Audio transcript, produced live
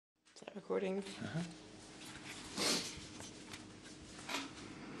Is that recording?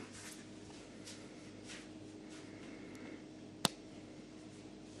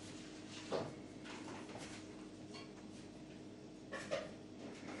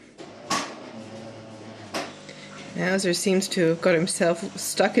 Mowzer seems to have got himself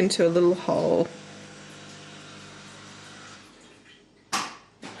stuck into a little hole.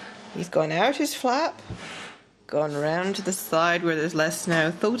 He's gone out his flap, gone round to the side where there's less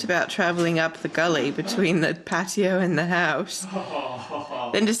snow, thought about travelling up the gully between the patio and the house,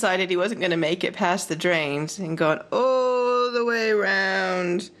 then decided he wasn't going to make it past the drains and gone all the way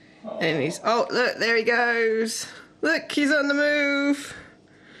round. And he's, oh look, there he goes. Look, he's on the move.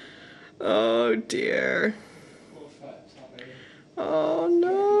 Oh dear. Oh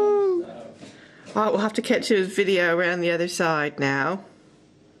no. Oh, we'll have to catch his video around the other side now.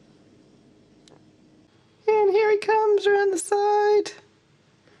 And here he comes around the side.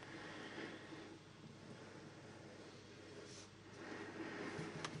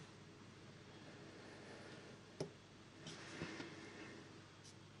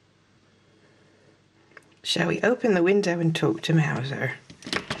 Shall we open the window and talk to Mowzer?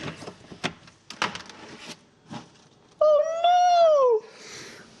 Oh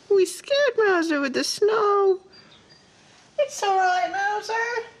no! We scared Mowzer with the snow. It's alright, Mowzer.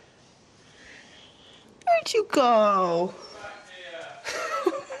 Where'd you go?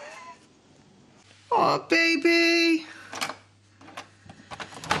 Oh, baby.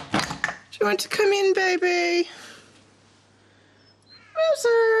 Do you want to come in, baby?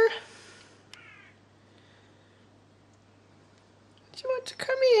 Mowzer. Do you want to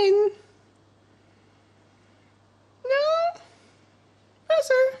come in? No?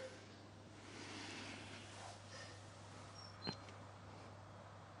 Mowzer.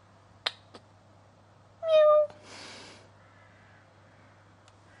 Meow.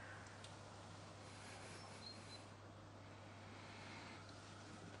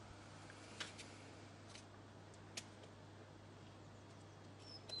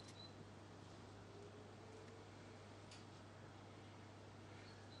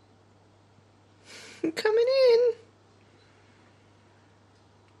 You coming in?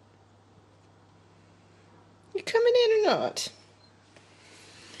 You coming in or not?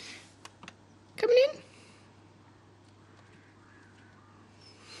 Coming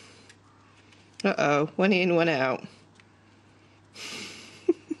in? Uh-oh, one in, one out.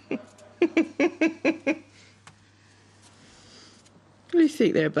 What do you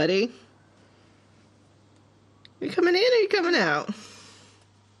think there, buddy? You coming in or you coming out?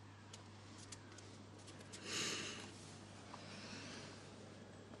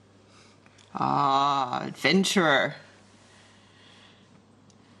 Ah, adventurer.